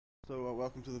So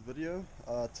welcome to the video.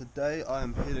 Today I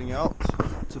am heading out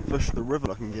to fish the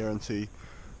river. I can guarantee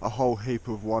a whole heap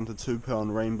of 1 to 2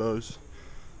 pound rainbows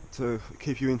to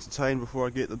keep you entertained before I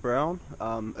get the brown,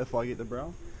 if I get the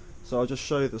brown. So I'll just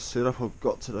show you the setup I've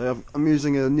got today. I'm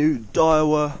using a new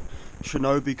Daiwa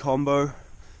Shinobi combo.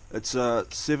 It's a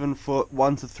 7 foot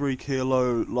 1 to 3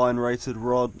 kilo line rated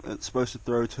rod. It's supposed to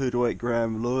throw 2 to 8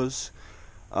 gram lures.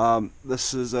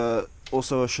 This is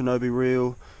also a Shinobi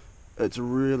reel. It's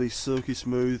really silky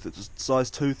smooth. It's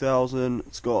size 2000.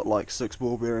 It's got like 6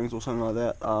 ball bearings or something like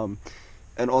that.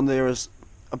 And on there is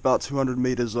about 200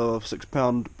 meters of 6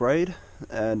 pound braid,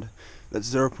 and that's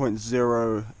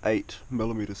 0.08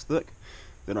 millimeters thick.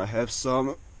 Then I have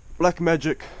some Black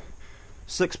Magic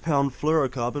 6 pound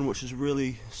fluorocarbon, which is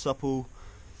really supple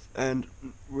and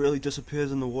really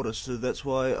disappears in the water, so that's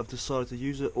why I've decided to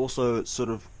use it. Also, it's sort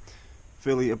of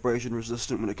fairly abrasion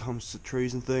resistant when it comes to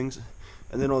trees and things.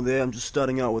 And then on there I'm just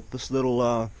starting out with this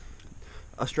little,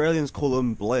 Australians call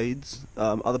them blades,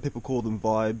 other people call them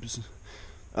vibes,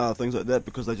 things like that,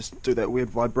 because they just do that weird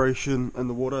vibration in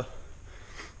the water.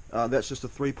 That's just a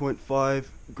 3.5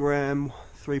 gram,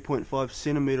 3.5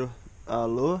 centimeter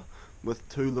lure with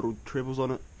 2 little trebles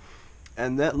on it.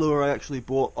 And that lure I actually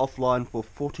bought offline for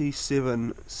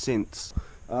 47 cents.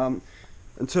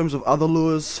 In terms of other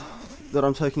lures that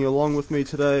I'm taking along with me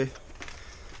today,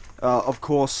 of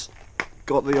course,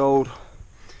 got the old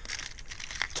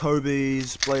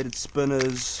Toby's bladed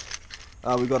spinners.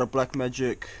 We got a Black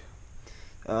Magic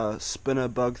spinner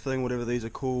bug thing, whatever these are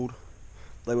called.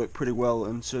 They work pretty well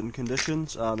in certain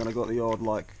conditions. Then I got the old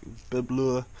like bib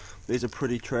lure. These are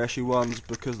pretty trashy ones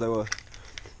because they were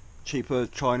cheaper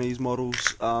Chinese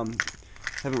models.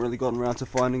 Haven't really gotten around to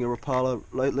finding a Rapala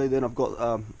lately. Then I've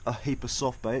got a heap of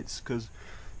soft baits, because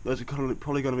those are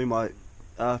probably going to be my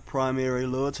primary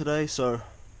lure today. So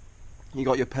you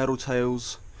got your paddle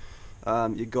tails,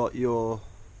 you got your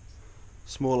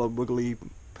smaller wiggly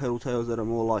paddle tails that are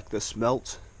more like the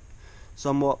smelt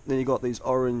somewhat. Then you got these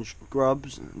orange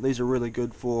grubs. These are really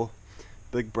good for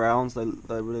big browns. They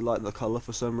really like the colour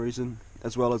for some reason,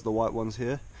 as well as the white ones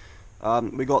here.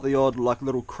 We got the odd like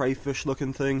little crayfish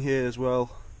looking thing here as well.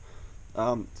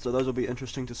 So those will be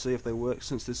interesting to see if they work,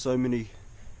 since there's so many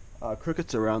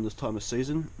crickets around this time of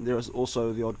season. There is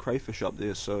also the odd crayfish up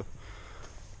there, so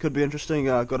could be interesting.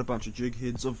 Got a bunch of jig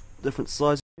heads of different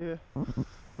sizes here.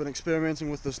 Been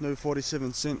experimenting with this new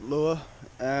 47 cent lure,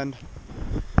 and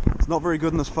it's not very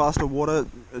good in this faster water.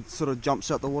 It sort of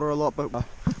jumps out the water a lot, but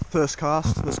first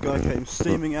cast, this guy came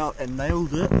steaming out and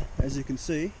nailed it, as you can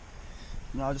see.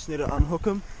 Now I just need to unhook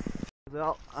him.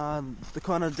 The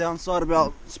kind of downside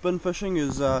about spin fishing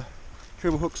is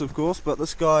treble hooks, of course, but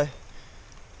this guy,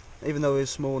 even though he's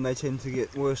small and they tend to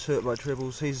get worse hurt by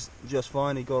trebles, he's just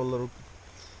fine. He got a little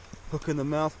hook in the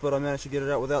mouth, but I managed to get it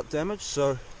out without damage,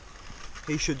 so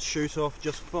he should shoot off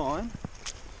just fine.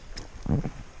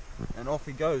 And off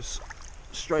he goes,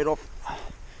 straight off,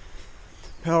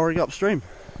 powering upstream.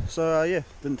 So yeah,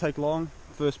 didn't take long.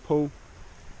 First pull,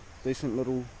 decent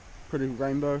little pretty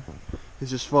rainbow.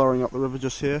 He's just firing up the river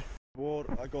just here.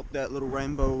 I got that little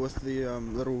rainbow with the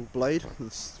little blade,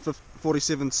 this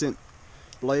 47 cent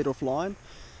blade offline.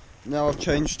 Now I've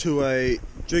changed to a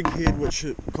jig head, which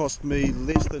cost me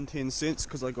less than 10 cents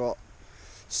because I got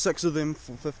 6 of them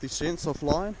for 50 cents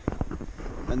offline,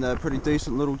 and they're pretty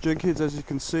decent little jig heads, as you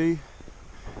can see.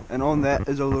 And on that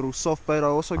is a little soft bait I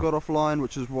also got offline,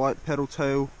 which is white paddle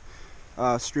tail,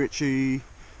 stretchy,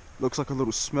 looks like a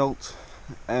little smelt,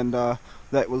 and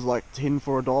that was like 10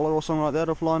 for $1 or something like that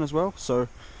offline as well. So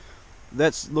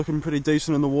that's looking pretty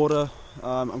decent in the water.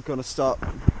 I'm going to start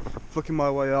flicking my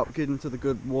way up, getting to the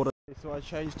good water. So I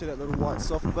changed to that little white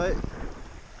soft bait.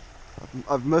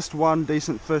 I've missed one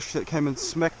decent fish that came and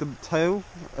smacked the tail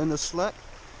in the slack.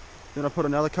 Then I put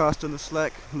another cast in the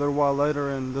slack a little while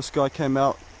later, and this guy came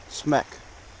out, smack,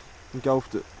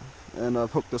 engulfed it, and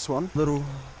I've hooked this one. Little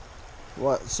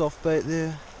white soft bait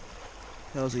there.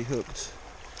 How's he hooked?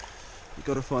 You've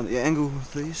got to find the angle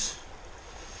with these.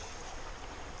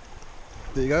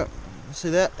 There you go. See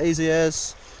that? Easy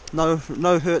as. No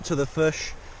hurt to the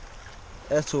fish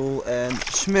at all, and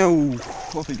smell.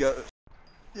 Off he goes.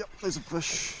 Yep, there's a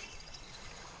fish.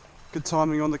 Good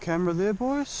timing on the camera there,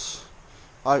 boys.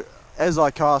 As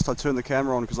I cast, I turned the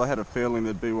camera on because I had a feeling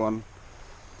there'd be one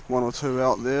or two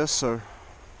out there. So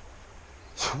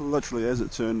literally as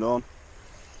it turned on,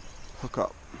 hook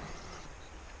up.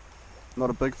 Not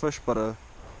a big fish, but a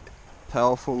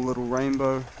powerful little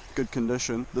rainbow. Good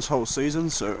condition this whole season,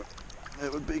 so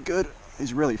it would be good.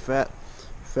 He's really fat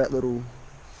little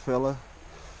fella.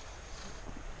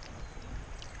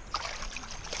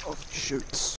 Off he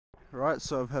shoots. Right,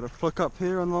 so I've had a flick up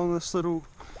here along this little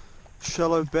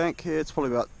shallow bank here. It's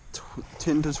probably about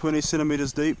 10 to 20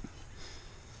 centimeters deep,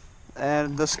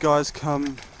 and this guy's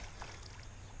come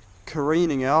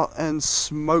careening out and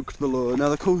smoked the lure. Now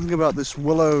the cool thing about these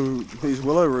willow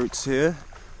roots here,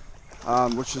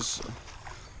 which is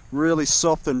really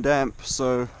soft and damp,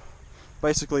 so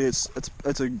basically it's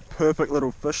a perfect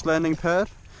little fish landing pad.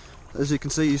 As you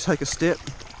can see, you take a step,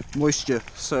 moisture,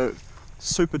 so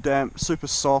super damp, super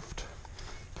soft,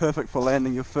 perfect for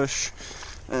landing your fish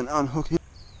and unhooking.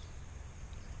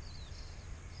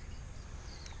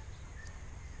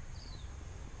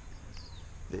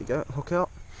 There you go, hook out.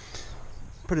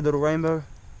 Pretty little rainbow,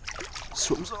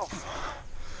 swims off.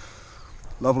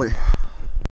 Lovely.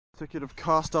 Consecutive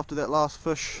cast after that last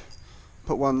fish,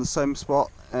 put one in the same spot,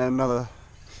 and another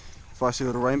feisty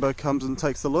little rainbow comes and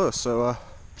takes the lure. So,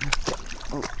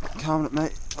 oh, calm it,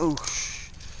 mate. Oh,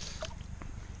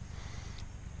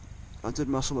 I did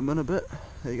muscle him in a bit.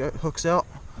 There you go, hooks out.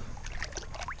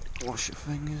 Wash your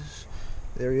fingers.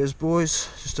 There he is, boys.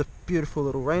 Just a beautiful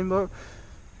little rainbow.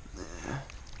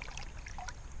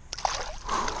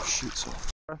 Shoots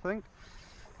off, I think.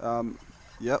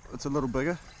 Yep, it's a little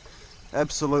bigger.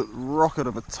 Absolute rocket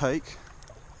of a take.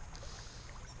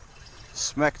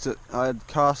 Smacked it. I had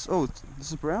cast. Oh,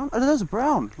 this is brown? Oh, it is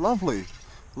brown. Lovely.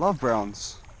 Love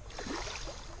browns.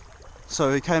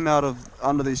 So he came out of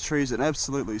under these trees and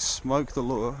absolutely smoked the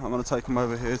lure. I'm going to take him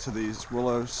over here to these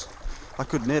willows. I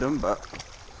could net him, but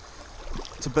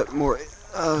it's a bit more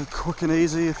quick and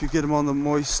easy if you get him on the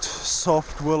moist,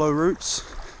 soft willow roots.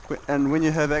 And when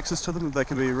you have access to them, they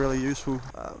can be really useful.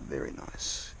 Very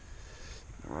nice.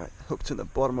 Alright, hooked to the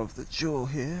bottom of the jaw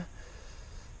here.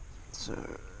 So,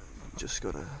 just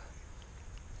gotta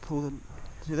pull them.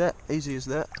 See that? Easy as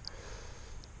that.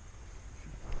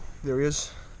 There he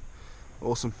is.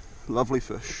 Awesome. Lovely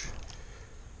fish.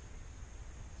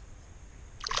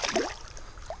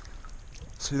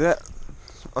 See that?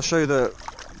 I'll show you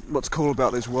what's cool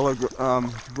about these willow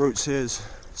roots here is,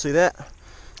 see that?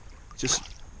 Just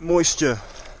moisture,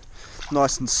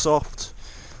 nice and soft,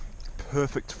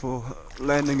 perfect for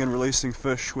landing and releasing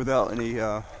fish without any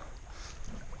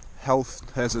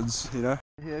health hazards, you know.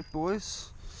 Here, boys.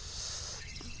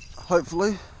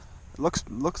 Hopefully,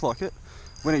 looks like it.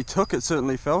 When he took it,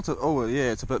 certainly felt it. Oh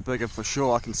yeah, it's a bit bigger for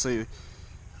sure. I can see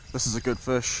this is a good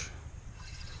fish.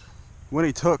 When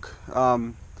he took,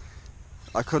 I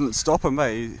couldn't stop him.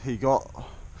 He got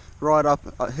right up.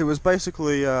 He was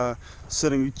basically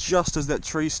sitting just as that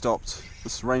tree stopped,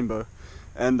 this rainbow,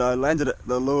 and I landed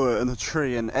the lure in the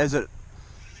tree, and as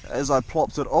I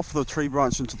plopped it off the tree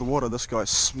branch into the water, this guy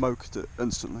smoked it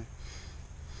instantly.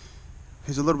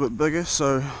 He's a little bit bigger,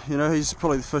 so you know, he's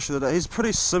probably the fish of the day. He's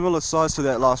pretty similar size to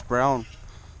that last brown,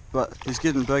 but he's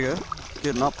getting bigger,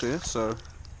 getting up there, so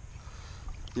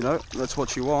you know, that's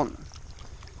what you want.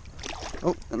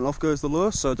 Oh, and off goes the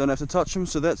lure, so I don't have to touch him,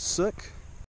 so that's sick.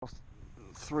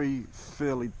 3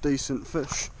 fairly decent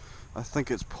fish. I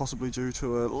think it's possibly due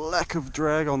to a lack of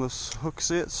drag on this hook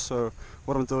set, so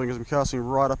what I'm doing is I'm casting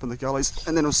right up in the gullies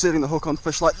and then I'm setting the hook on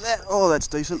fish like that. Oh, that's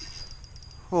decent.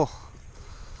 Oh,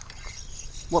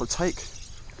 what a take.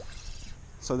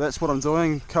 So that's what I'm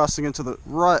doing, casting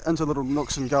right into little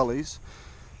nooks and gullies,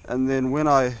 and then when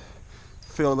I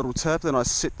feel a little tap, then I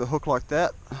set the hook like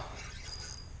that,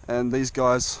 and these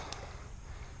guys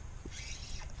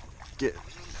get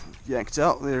yanked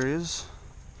out. There he is.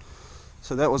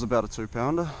 So that was about a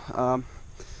 2-pounder, and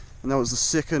that was the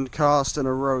second cast in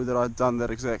a row that I'd done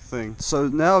that exact thing. So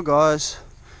now, guys,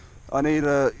 I need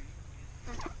to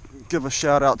give a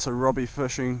shout out to Robbie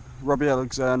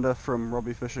Alexander from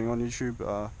Robbie Fishing on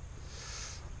YouTube.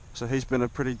 So he's been a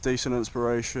pretty decent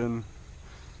inspiration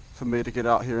for me to get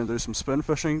out here and do some spin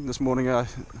fishing. This morning I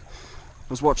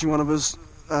was watching one of his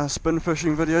spin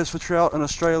fishing videos for trout in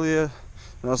Australia,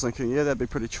 and I was thinking, yeah, that'd be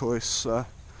pretty choice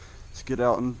to get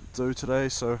out and do today.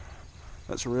 So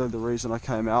that's really the reason I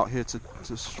came out here to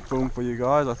film for you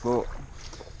guys. I thought,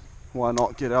 why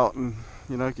not get out and,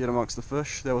 you know, get amongst the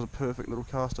fish. That was a perfect little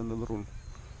cast in the little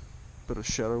bit of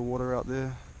shallow water out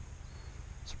there.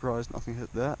 Surprised nothing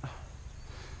hit that.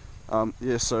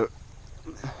 Yeah, so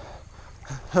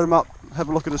hit him up, have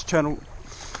a look at his channel,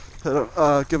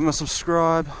 give him a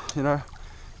subscribe, you know,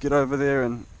 get over there,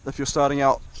 and if you're starting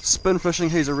out spin fishing,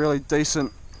 he's a really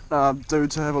decent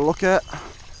dude to have a look at.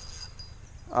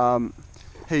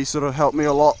 He sort of helped me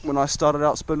a lot when I started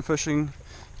out spin fishing,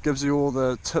 gives you all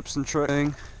the tips and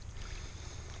tricks.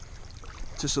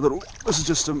 Just a little, this is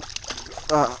just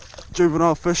a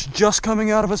juvenile fish just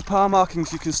coming out of his palm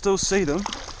markings. You can still see them,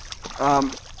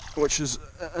 which is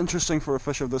interesting for a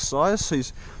fish of this size.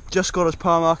 He's just got his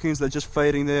palm markings, they're just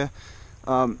fading there.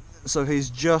 So he's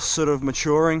just sort of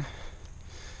maturing,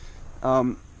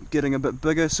 getting a bit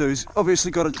bigger, so he's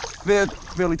obviously got a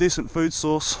fairly decent food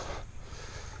source.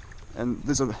 And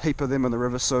there's a heap of them in the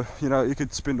river, so you know, you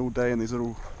could spend all day in these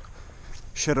little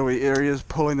shadowy areas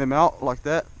pulling them out like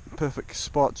that. Perfect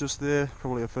spot just there.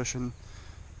 Probably a fish in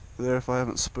there if I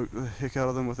haven't spooked the heck out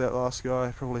of them with that last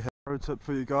guy. Probably have a pro tip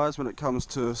for you guys when it comes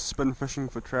to spin fishing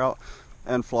for trout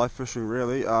and fly fishing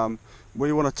really. Where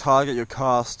you want to target your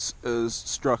casts is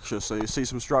structure. So you see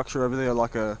some structure over there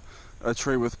like a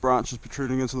tree with branches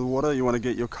protruding into the water. You want to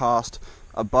get your cast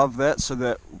above that so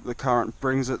that the current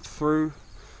brings it through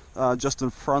just in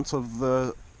front of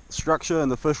the structure, and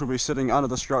the fish will be sitting under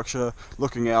the structure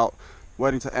looking out,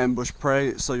 waiting to ambush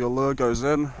prey. So your lure goes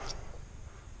in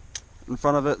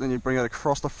front of it, then you bring it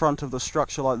across the front of the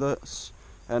structure like this,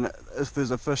 and if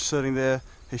there's a fish sitting there,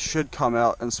 he should come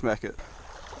out and smack it.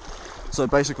 So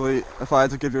basically, if I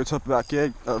had to give you a tip about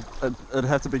gear, it'd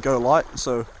have to be go light,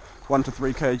 so 1 to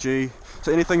 3 kg,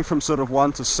 so anything from sort of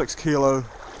 1 to 6 kilo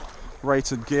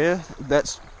rated gear,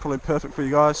 that's probably perfect for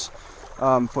you guys.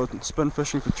 For spin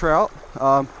fishing for trout.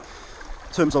 In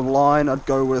terms of line, I'd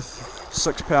go with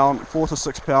 6 pound, 4 to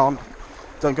 6 pound.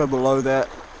 Don't go below that.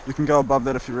 You can go above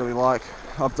that if you really like.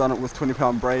 I've done it with 20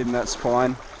 pound braid and that's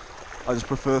fine. I just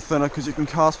prefer thinner because you can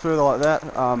cast further like that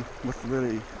with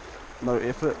really no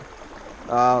effort.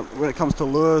 When it comes to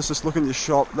lures, just look in your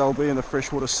shop. They'll be in the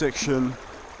freshwater section.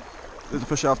 There's a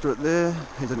fish after it there.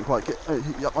 He didn't quite get.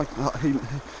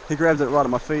 He grabbed it right at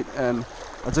my feet, and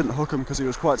I didn't hook him because he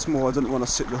was quite small. I didn't want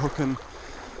to set the hook and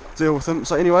deal with him.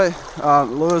 So anyway,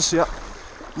 lures. Yep.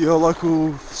 Your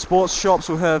local sports shops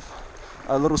will have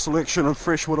a little selection of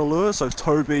freshwater lures. So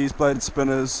tobies, bladed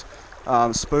spinners,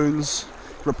 spoons,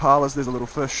 rapalas. There's a little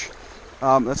fish.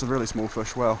 That's a really small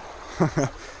fish. Wow.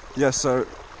 Yeah. So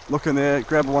look in there.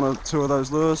 Grab 1 or 2 of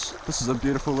those lures. This is a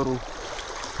beautiful little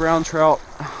brown trout.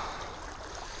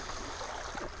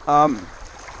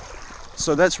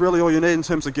 So that's really all you need in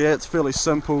terms of gear. It's fairly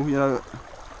simple, you know,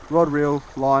 rod, reel,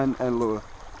 line and lure.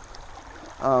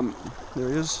 There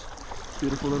he is,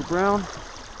 beautiful little brown,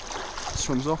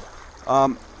 swims off.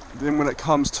 Then when it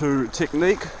comes to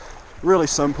technique, really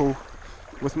simple.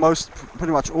 With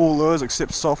pretty much all lures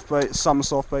except soft bait, some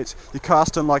soft baits, you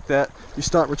cast in like that, you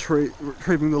start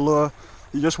retrieving the lure.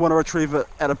 You just want to retrieve it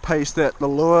at a pace that the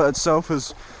lure itself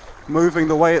is moving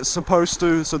the way it's supposed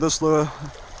to. So this lure,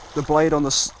 the blade on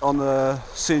the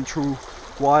central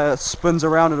wire spins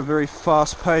around at a very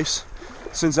fast pace,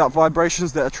 sends out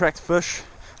vibrations that attract fish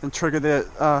and trigger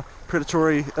their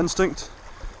predatory instinct.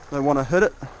 They want to hit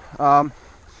it,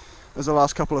 as the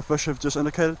last couple of fish have just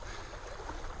indicated.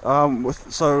 With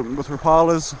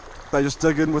rapalas, they just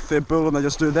dig in with their bill and they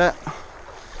just do that.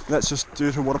 That's just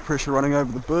due to water pressure running over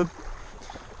the bib.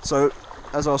 So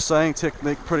as I was saying,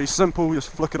 technique pretty simple. Just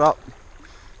flick it up,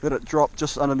 let it drop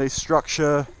just underneath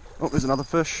structure. Oh, there's another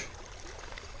fish.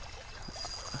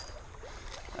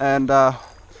 And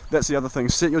that's the other thing,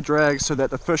 set your drag so that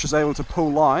the fish is able to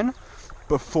pull line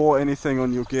before anything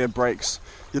on your gear breaks.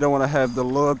 You don't want to have the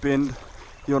lure bend,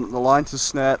 you want the line to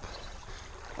snap.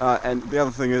 And the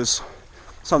other thing is,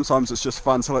 sometimes it's just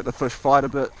fun to let the fish fight a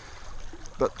bit,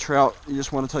 but trout, you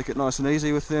just want to take it nice and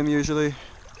easy with them usually.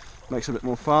 Makes it a bit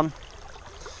more fun.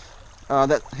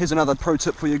 Here's another pro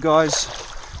tip for you guys.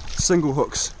 Single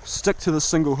hooks. Stick to the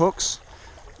single hooks.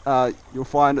 You'll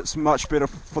find it's much better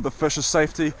for the fish's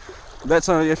safety. That's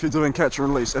only if you're doing catch and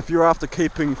release. If you're after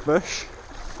keeping fish,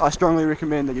 I strongly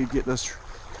recommend that you get this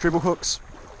treble hooks.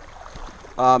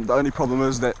 The only problem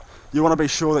is that you want to be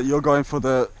sure that you're going for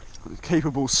the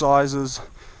keepable sizes,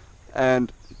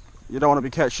 and you don't want to be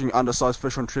catching undersized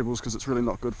fish on trebles because it's really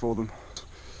not good for them.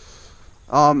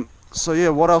 So yeah,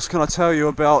 what else can I tell you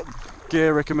about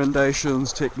gear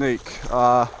recommendations, technique?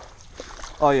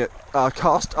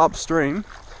 Cast upstream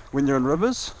when you're in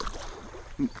rivers.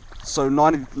 So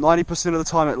 90% of the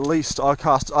time at least I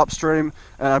cast upstream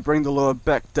and I bring the lure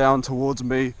back down towards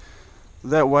me.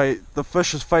 That way the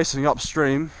fish is facing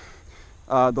upstream,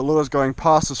 the lure is going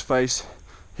past his face,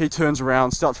 he turns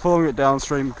around, starts following it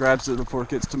downstream, grabs it before it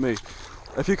gets to me.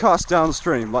 If you cast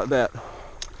downstream like that,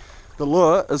 the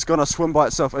lure is going to swim by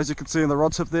itself. As you can see in the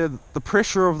rod tip there, the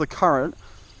pressure of the current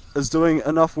is doing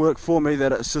enough work for me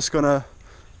that it's just going to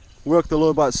work the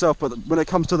lure by itself. But when it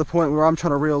comes to the point where I'm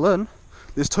trying to reel in,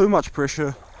 there's too much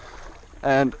pressure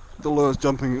and the lure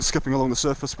is skipping along the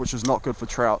surface, which is not good for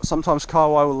trout. Sometimes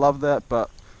kahawai will love that, but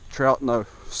trout no.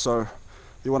 So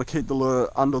you want to keep the lure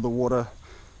under the water.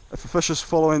 If a fish is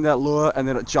following that lure and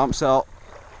then it jumps out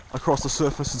across the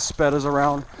surface and spatters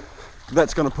around,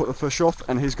 that's going to put the fish off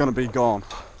and he's going to be gone.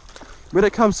 When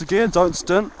it comes to gear, don't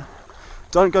stint.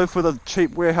 Don't go for the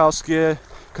cheap warehouse gear,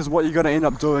 because what you're going to end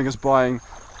up doing is buying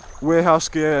warehouse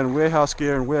gear and warehouse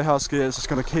gear and warehouse gear. It's just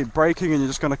going to keep breaking and you're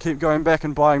just going to keep going back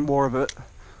and buying more of it.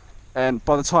 And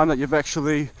by the time that you've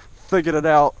actually figured it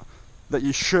out that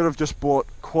you should have just bought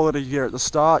quality gear at the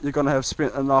start, you're going to have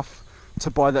spent enough to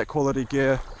buy that quality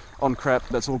gear on crap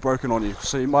that's all broken on you.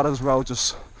 So you might as well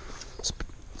just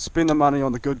spend the money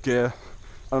on the good gear,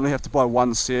 only have to buy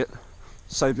one set,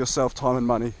 save yourself time and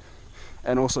money,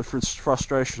 and also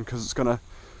frustration, because it's going to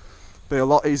be a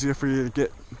lot easier for you to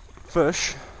get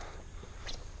fish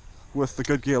with the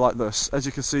good gear like this. As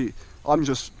you can see, I'm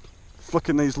just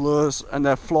flicking these lures and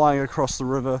they're flying across the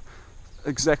river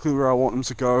exactly where I want them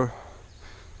to go.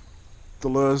 The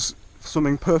lure's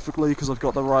swimming perfectly because I've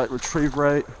got the right retrieve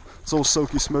rate. It's all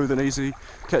silky smooth and easy.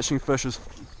 Catching fish is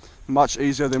much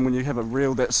easier than when you have a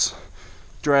reel that's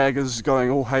drag is going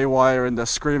all haywire and they're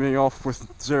screaming off with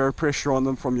zero pressure on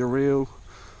them from your reel,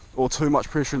 or too much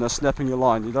pressure and they're snapping your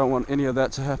line. You don't want any of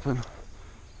that to happen,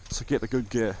 so get the good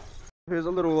gear. Here's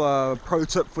a little pro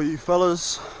tip for you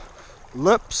fellas.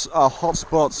 Lips are hot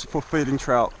spots for feeding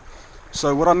trout.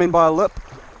 So what I mean by a lip,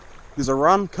 there's a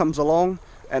run, comes along,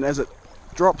 and as it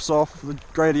drops off, the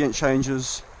gradient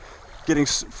changes, getting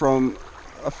from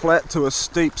a flat to a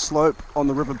steep slope on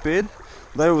the river bed.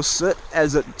 They will sit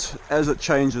as it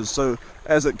changes. So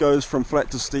as it goes from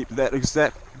flat to steep, that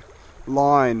exact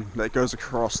line that goes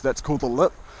across, that's called the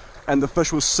lip, and the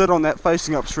fish will sit on that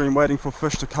facing upstream, waiting for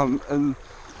fish to come in,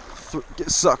 get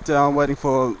sucked down, waiting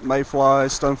for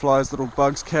mayflies, stoneflies, little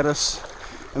bugs, caddis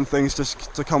and things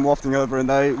just to come wafting over, and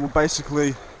they will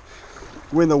basically,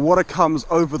 when the water comes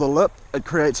over the lip, it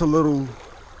creates a little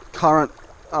current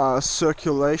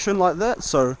circulation like that,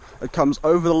 so it comes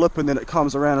over the lip and then it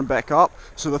comes around and back up,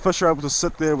 so the fish are able to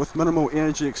sit there with minimal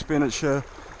energy expenditure,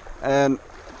 and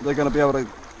they're going to be able to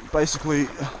basically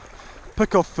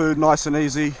pick off food nice and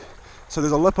easy. So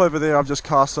there's a lip over there I've just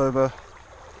cast over,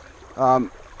 and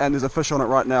there's a fish on it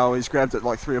right now. He's grabbed it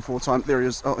like 3 or 4 times. There he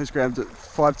is. Oh, he's grabbed it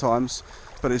 5 times,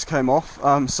 but he's came off.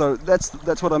 So that's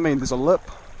what I mean. There's a lip.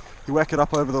 You whack it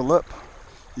up over the lip,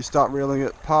 you start reeling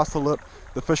it past the lip,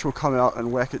 the fish will come out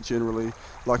and whack it generally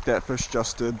like that fish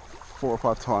just did 4 or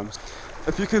 5 times.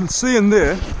 If you can see in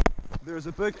there, there is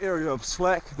a big area of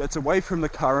slack that's away from the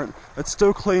current. It's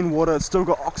still clean water, it's still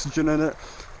got oxygen in it.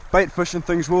 Bait fish and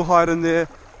things will hide in there.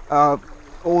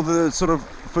 All the sort of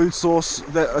food source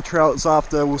that a trout's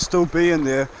after will still be in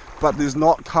there, but there's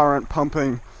not current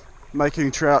pumping,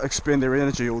 making trout expend their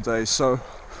energy all day. So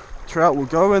trout will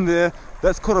go in there.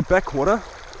 That's called a backwater,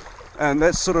 and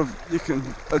that's sort of,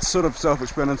 it's sort of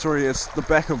self-explanatory. It's the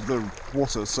back of the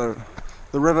water, so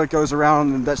the river goes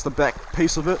around and that's the back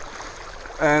piece of it,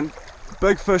 and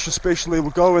big fish especially will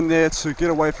go in there to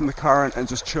get away from the current and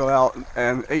just chill out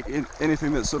and eat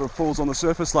anything that sort of falls on the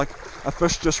surface. Like a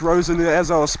fish just rose in there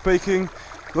as I was speaking,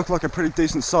 looked like a pretty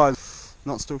decent size.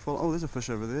 Not still full. Oh, there's a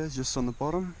fish over there just on the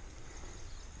bottom.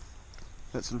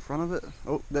 That's in front of it.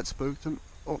 Oh, that spooked him.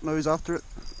 Oh no, he's after it.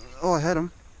 Oh, I had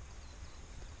him.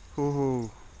 Oh,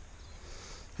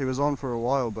 he was on for a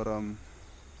while, but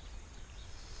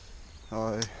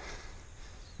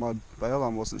my bail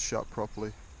arm wasn't shut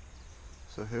properly,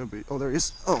 so he'll be. Oh, there he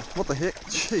is. Oh, what the heck?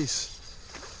 Jeez,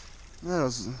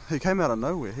 he came out of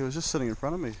nowhere. He was just sitting in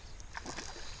front of me.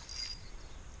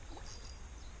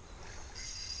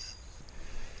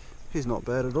 He's not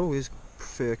bad at all. He's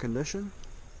fair condition.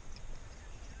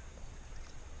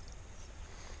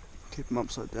 Keep him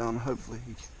upside down, hopefully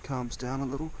he calms down a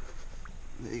little.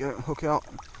 There you go, hook out.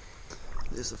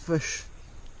 There's the fish.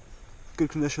 Good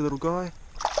condition little guy.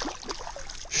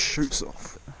 Shoots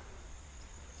off.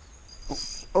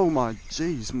 Oh my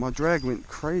jeez, my drag went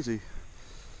crazy.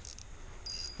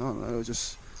 I don't know, it was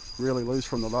just really loose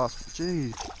from the last.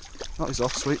 Gee. Oh, he's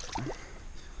off, sweet.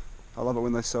 I love it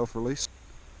when they self-release.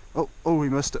 Oh, we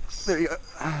missed it. There you go.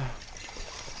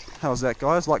 How's that,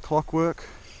 guys? Like clockwork.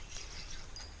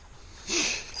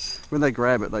 When they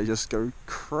grab it, they just go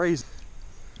crazy.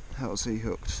 How's he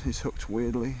hooked? He's hooked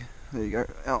weirdly. There you go.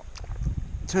 Out.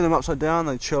 Turn them upside down,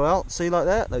 they chill out. See, like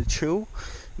that? They chill.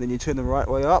 Then you turn them right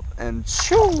way up and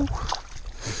chill.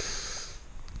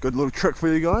 Good little trick for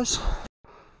you guys.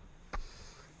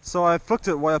 So I flicked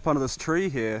it way up under this tree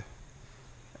here,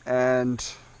 and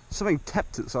something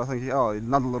tapped it. So I think, oh,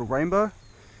 another little rainbow.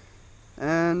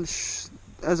 And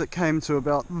as it came to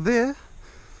about there,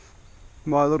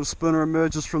 my little spinner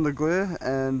emerges from the glare,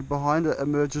 and behind it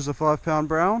emerges a 5-pound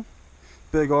brown,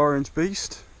 big orange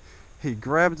beast. He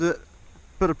grabbed it,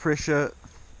 bit of pressure,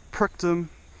 pricked him,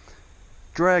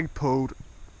 drag pulled,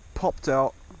 popped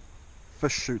out,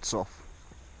 fish shoots off.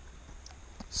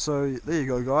 So there you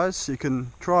go guys, you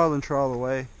can trial and trial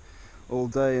away all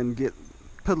day and get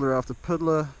piddler after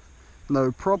piddler,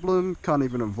 no problem, can't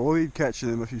even avoid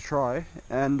catching them if you try.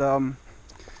 And then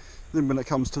when it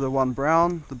comes to the one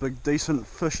brown, the big decent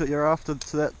fish that you're after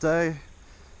to that day,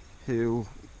 he'll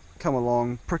come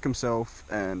along, prick himself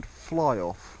and fly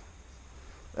off.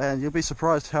 And you'll be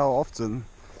surprised how often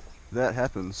that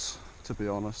happens, to be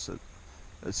honest.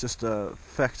 It's just a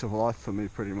fact of life for me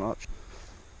pretty much.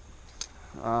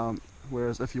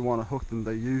 Whereas if you want to hook them,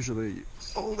 they usually,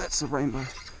 oh that's the rainbow,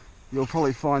 you'll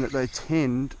probably find that they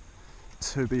tend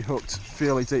to be hooked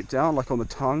fairly deep down, like on the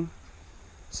tongue,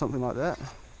 something like that.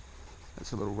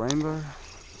 That's a little rainbow.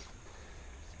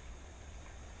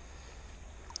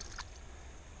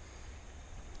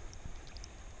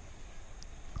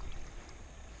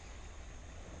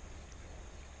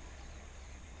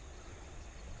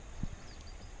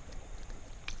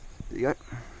 There you go.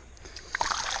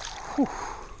 Whew.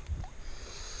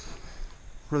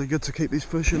 Really good to keep these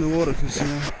fish in the water because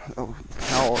they'll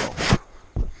power off.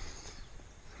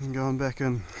 And going back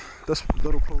in, this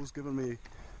little pool's given me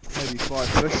maybe 5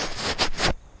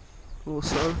 fish or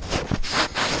so.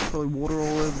 Probably water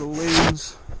all over the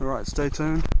lens. Alright, stay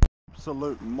tuned.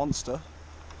 Absolute monster.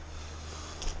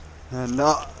 And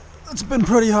it's been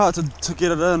pretty hard to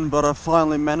get it in, but I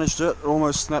finally managed it. It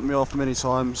almost snapped me off many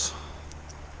times.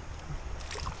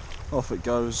 Off it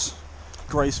goes.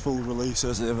 Graceful release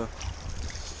as ever.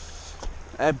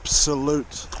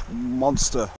 Absolute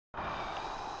monster.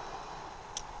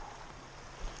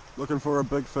 Looking for a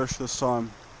big fish this time.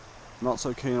 Not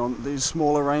so keen on these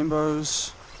smaller rainbows.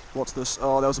 What's this?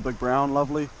 Oh, that was a big brown,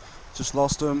 lovely. Just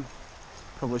lost him.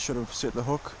 Probably should have set the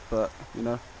hook, but you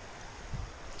know.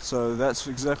 So that's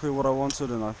exactly what I wanted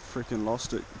and I freaking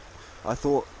lost it. I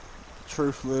thought,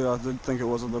 truthfully, I did think it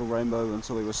was a little rainbow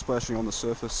until he was splashing on the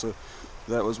surface, so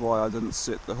that was why I didn't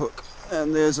set the hook.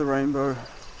 And there's a rainbow.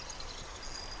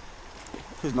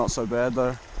 He's not so bad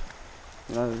though.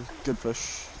 You know, good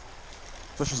fish.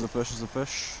 Fish is a fish is a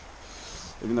fish.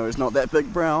 Even though he's not that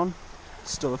big brown,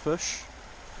 still a fish.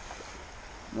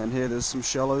 And here there's some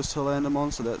shallows to land him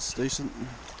on, so that's decent.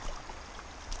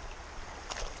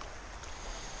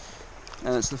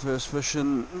 And it's the first fish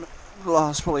in the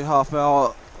last probably half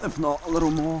hour, if not a little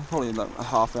more, probably like a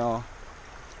half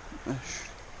hour-ish.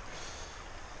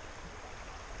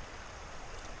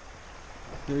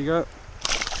 There you go.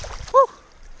 Woo!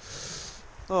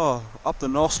 Oh, up the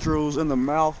nostrils, in the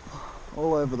mouth,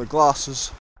 all over the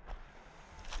glasses.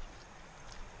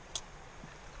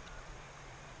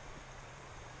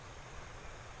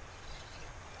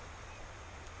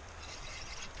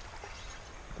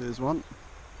 There's one.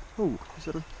 Oh, is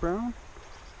that a brown?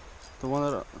 The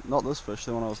one that, not this fish,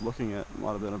 the one I was looking at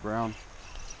might have been a brown.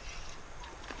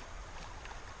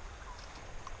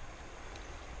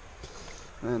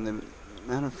 And the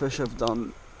amount of fish I've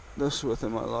done this with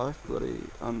in my life, bloody,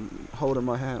 I'm holding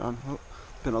my hand,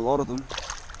 been a lot of them.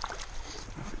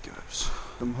 Off it goes.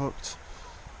 I'm hooked.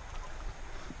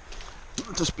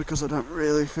 Just because I don't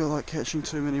really feel like catching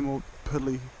too many more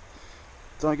piddly.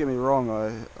 Don't get me wrong,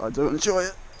 I do enjoy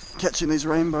it, catching these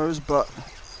rainbows, but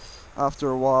after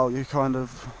a while you kind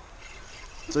of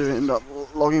do end up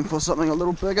longing for something a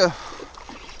little bigger.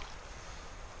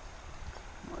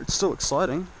 It's still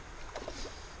exciting.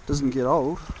 Doesn't get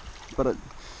old, but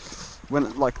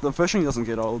like the fishing doesn't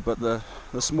get old, but the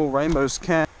small rainbows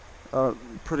can.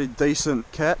 Pretty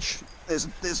decent catch. There's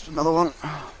another one.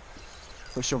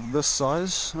 Fish of this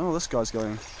size. Oh, this guy's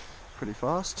going pretty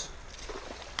fast.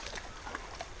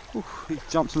 Ooh, he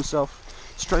jumps himself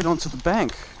straight onto the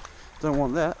bank. Don't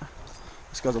want that.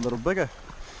 This guy's a little bigger.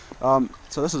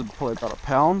 So this is probably about a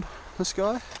pound, this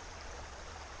guy.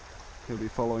 He'll be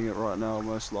following it right now,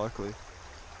 most likely.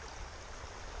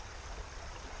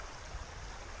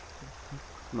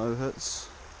 No hits.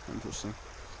 Interesting.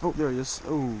 Oh, there he is.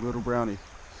 Oh, little brownie.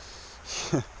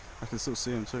 I can still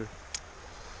see him too.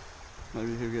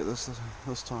 Maybe he'll get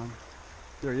this time.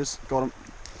 There he is. Got him.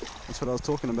 That's what I was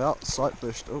talking about. Sight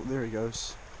fished. Oh, there he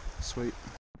goes. Sweet.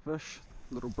 Fish.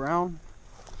 Little brown.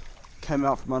 Came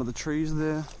out from under the trees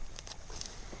there.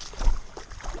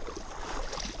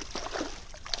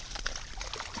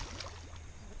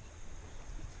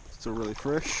 Still really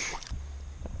fresh.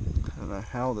 I don't know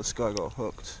how this guy got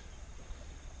hooked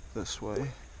this way.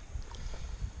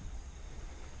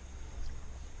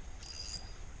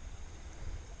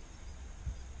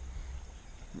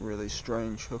 Really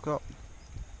strange hookup.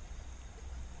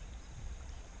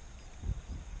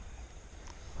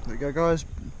 There we go guys,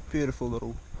 beautiful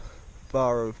little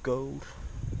bar of gold.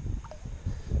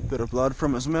 Bit of blood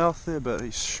from his mouth there, but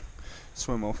he's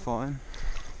swim off fine.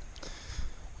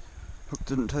 Hook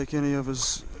didn't take any of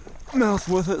his mouth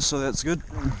with it, so that's good.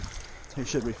 He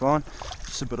should be fine.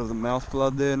 Just a bit of the mouth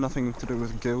blood there, nothing to do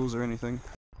with gills or anything.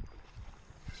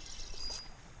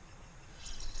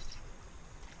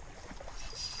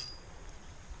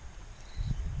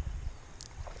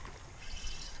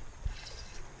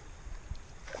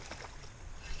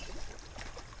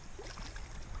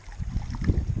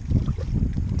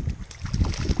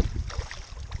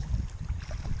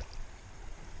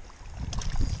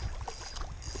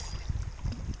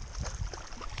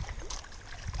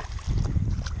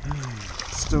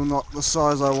 Still not the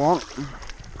size I want,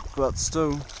 but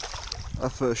still a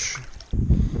fish.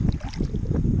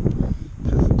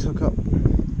 Perfect hook up.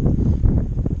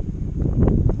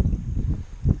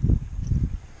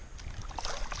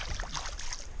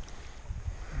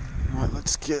 Right,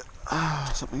 let's get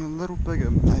something a little bigger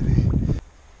maybe.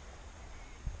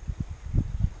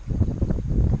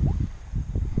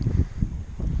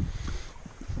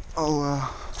 I'll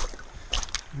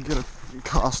get a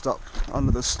cast up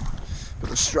under this bit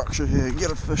of structure here,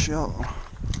 get a fish out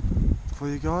for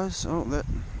you guys. Oh, that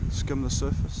skimmed the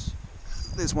surface.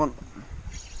 There's one.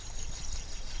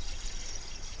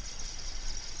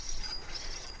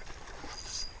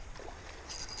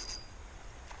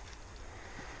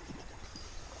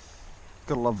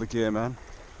 Gotta love the gear, man.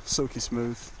 Silky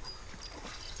smooth.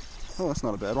 Oh, that's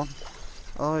not a bad one.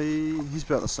 He's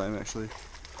about the same actually.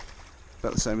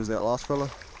 About the same as that last fella.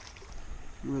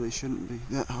 Really shouldn't be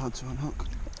that hard to unhook.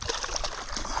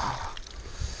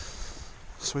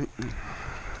 Sweet.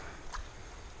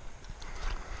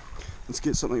 Let's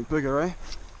get something bigger, eh?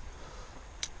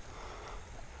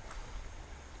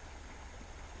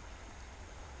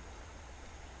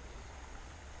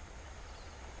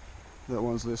 That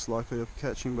one's less likely of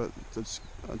catching, but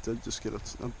I did just get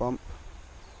a bump.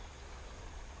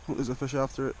 Oh, there's a fish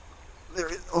after it. There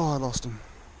he is. Oh, I lost him.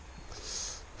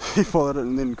 He followed it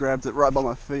and then grabbed it right by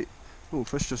my feet. Oh,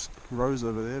 fish just rose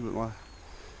over there, but my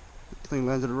thing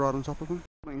landed right on top of him.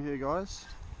 Something here, guys.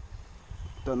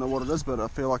 Don't know what it is, but I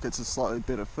feel like it's a slightly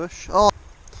better fish. Oh,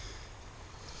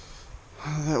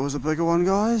 that was a bigger one,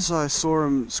 guys. I saw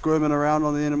him squirming around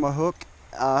on the end of my hook.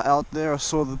 Out there, I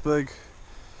saw the big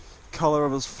colour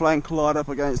of his flank light up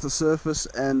against the surface,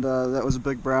 and that was a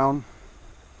big brown.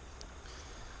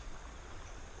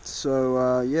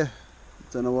 So yeah,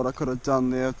 don't know what I could have done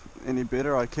there any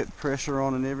better. I kept pressure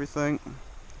on and everything,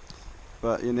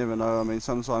 but you never know. I mean,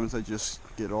 sometimes they just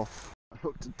get off. I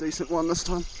hooked a decent one this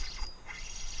time.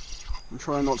 I'm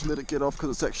trying not to let it get off because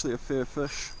it's actually a fair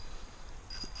fish.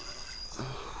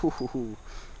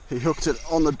 He hooked it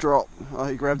on the drop.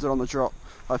 He grabbed it on the drop.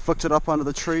 I flicked it up under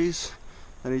the trees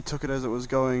and he took it as it was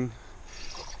going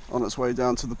on its way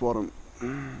down to the bottom.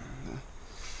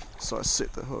 So I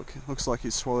set the hook. It looks like he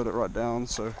swallowed it right down,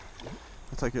 so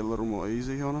I'll take it a little more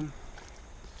easy on him.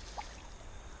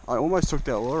 I almost took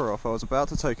that lure off. I was about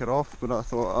to take it off, but I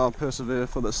thought I'll persevere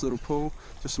for this little pull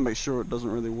just to make sure it doesn't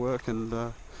really work,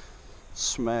 and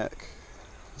smack.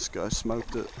 This guy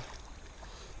smoked it.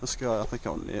 This guy I think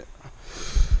I'll net.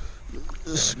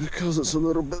 Just because it's a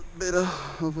little bit better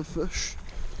of a fish.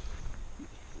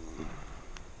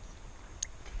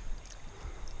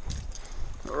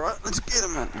 Alright, let's get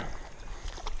him in.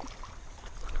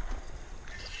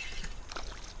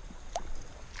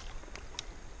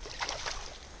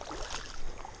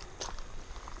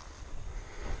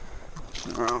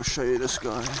 Alright, I'll show you this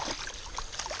guy.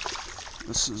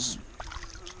 This is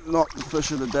not the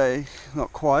fish of the day,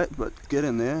 not quite, but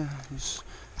getting there. He's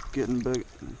getting big,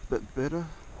 a bit better.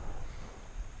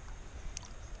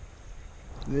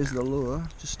 There's the lure,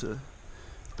 just a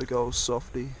big old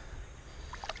softie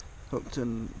hooked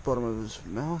in the bottom of his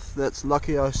mouth. That's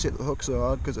lucky I set the hook so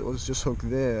hard because it was just hooked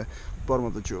there, bottom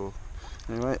of the jaw.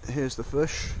 Anyway, here's the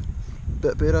fish,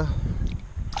 bit better.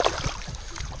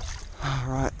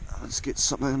 Alright, let's get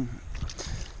something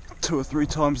 2 or 3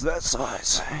 times that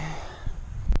size.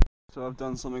 So I've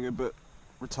done something a bit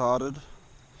retarded.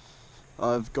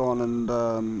 I've gone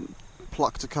and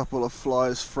plucked a couple of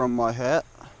flies from my hat.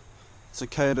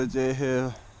 Cicada dare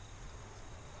hair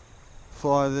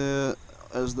fly there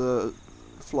as the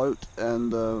float,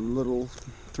 and little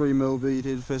 3mm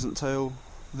beadhead pheasant tail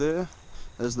there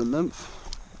as the nymph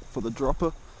for the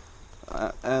dropper.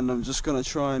 And I'm just going to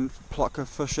try and pluck a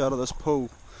fish out of this pool.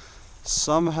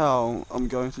 Somehow I'm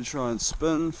going to try and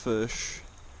spin fish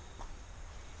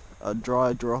a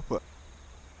dry dropper.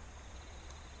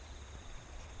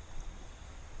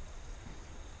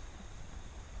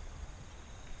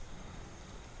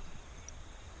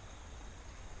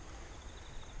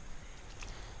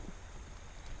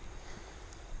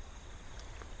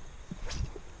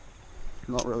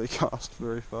 Not really cast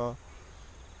very far.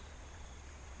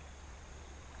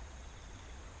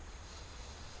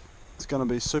 going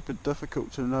to be super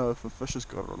difficult to know if a fish has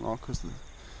got it or not, because the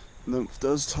nymph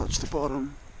does touch the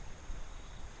bottom.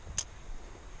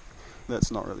 That's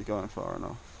not really going far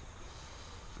enough.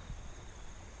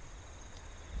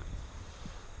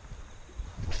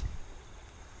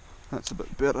 That's a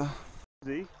bit better.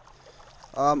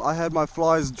 I had my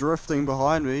flies drifting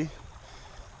behind me,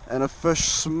 and a fish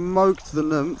smoked the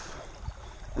nymph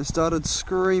and started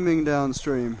screaming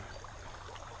downstream.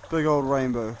 Big old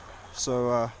rainbow.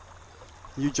 So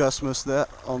you just missed that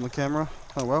on the camera.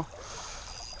 Oh well.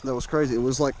 That was crazy. It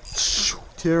was like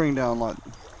tearing down like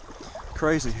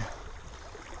crazy.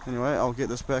 Anyway, I'll get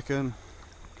this back in,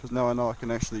 because now I know I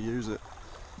can actually use it.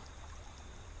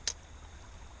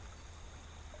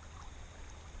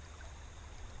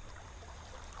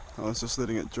 I was just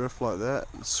letting it drift like that,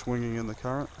 swinging in the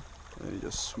current, and he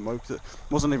just smoked it.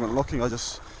 Wasn't even looking.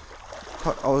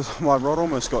 My rod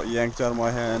almost got yanked out of my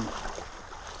hand.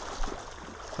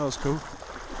 That was cool.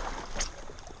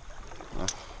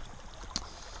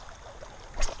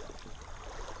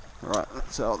 Alright,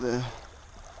 that's out there.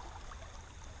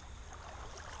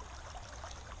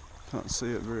 Can't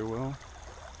see it very well.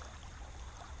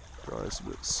 Dry's a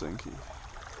bit sinky.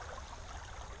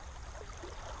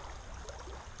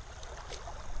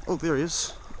 Oh, there he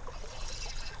is.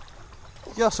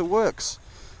 Yes, it works.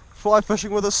 Fly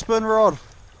fishing with a spin rod.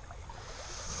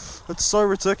 It's so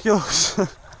ridiculous.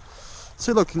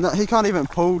 See, look, no, he can't even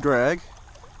pull drag.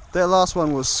 That last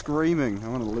one was screaming.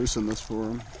 I'm going to loosen this for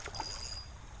him.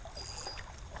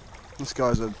 This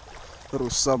guy's a little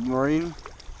submarine.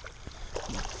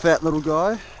 Fat little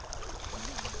guy.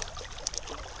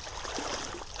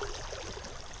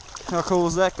 How cool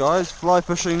is that, guys? Fly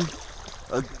fishing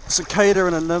a cicada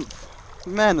and a nymph.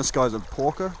 Man, this guy's a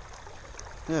porker.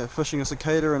 Yeah, fishing a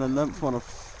cicada and a nymph on a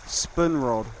spin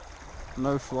rod.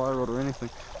 No fly rod or anything.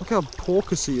 Look how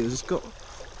porkus he is. He's got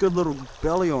a good little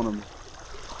belly on him.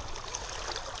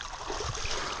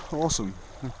 Awesome.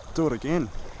 Do it again.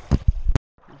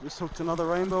 Just hooked another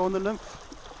rainbow on the nymph.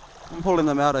 I'm pulling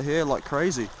them out of here like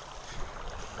crazy.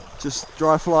 Just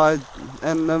dry fly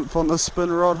and nymph on the spin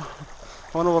rod.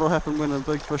 I wonder what will happen when a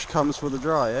big fish comes for the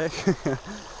dry, eh?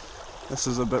 This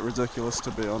is a bit ridiculous,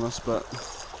 to be honest, but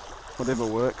whatever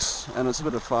works, and it's a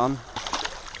bit of fun.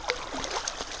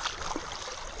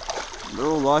 They're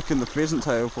all liking the pheasant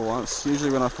tail for once.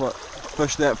 Usually when I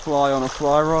fish that fly on a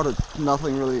fly rod,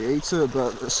 nothing really eats it,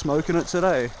 but it's smoking it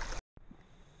today.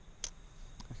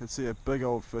 I can see a big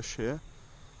old fish here.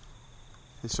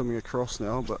 He's swimming across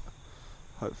now, but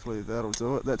hopefully that'll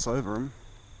do it. That's over him.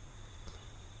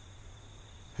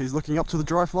 He's looking up to the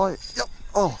dry fly. Yep.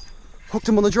 Oh, hooked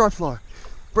him on the dry fly.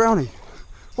 Brownie.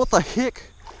 What the heck?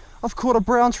 I've caught a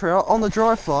brown trout on the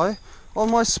dry fly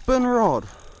on my spin rod.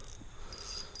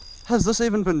 Has this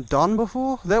even been done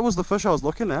before? That was the fish I was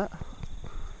looking at.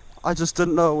 I just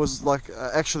didn't know it was like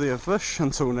actually a fish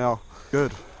until now.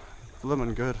 Good.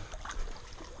 Blimmin' good.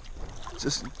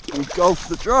 Just engulfed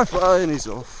the dry fly and he's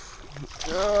off.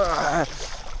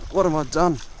 What have I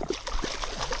done?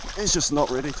 He's just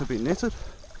not ready to be netted.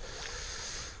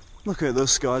 Look at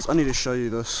this, guys. I need to show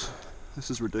you this. This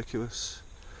is ridiculous.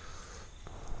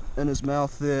 In his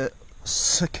mouth there,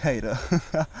 cicada.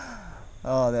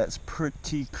 Oh, that's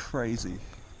pretty crazy.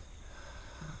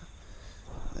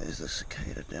 There's the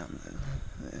cicada down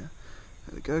there. There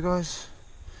we go, guys.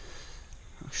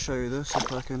 I'll show you this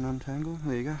if I can untangle.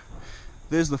 There you go.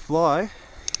 There's the fly.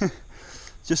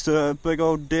 Just a big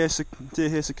old deer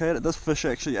hair cicada. This fish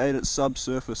actually ate its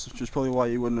subsurface, which is probably why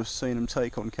you wouldn't have seen him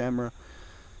take on camera.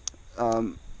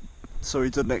 So he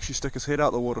didn't actually stick his head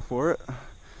out the water for it.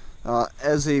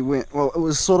 As he went, well, it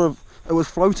was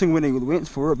floating when he went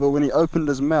for it, but when he opened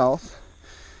his mouth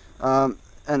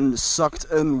and sucked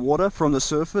in water from the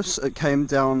surface, it came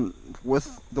down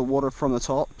with the water from the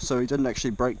top. So he didn't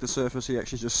actually break the surface, he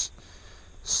actually just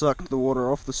sucked the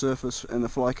water off the surface and the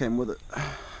fly came with it.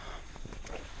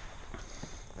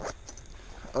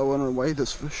 I want to weigh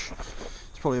this fish.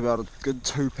 It's probably about a good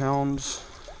 2 pounds.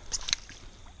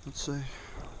 Let's see.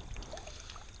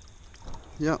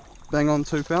 Yep, bang on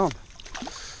 2 pound.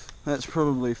 That's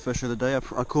probably fish of the day. I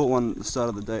caught one at the start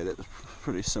of the day that was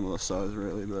pretty similar size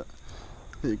really, but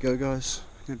there you go, guys.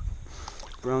 Good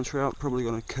brown trout, probably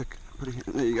gonna kick pretty.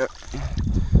 There you go.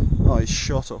 Oh, he's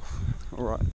shot off.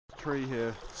 Alright. Tree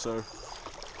here, so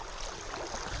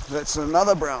that's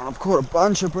another brown. I've caught a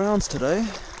bunch of browns today.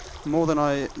 More than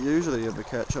I usually ever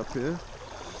catch up here.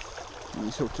 And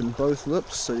he's hooked in both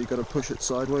lips, so you've got to push it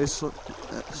sideways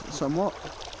somewhat.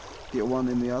 Get one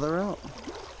and the other out.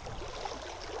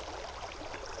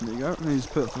 There you go, he's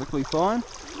perfectly fine.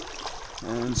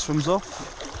 And swims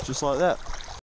off, just like that.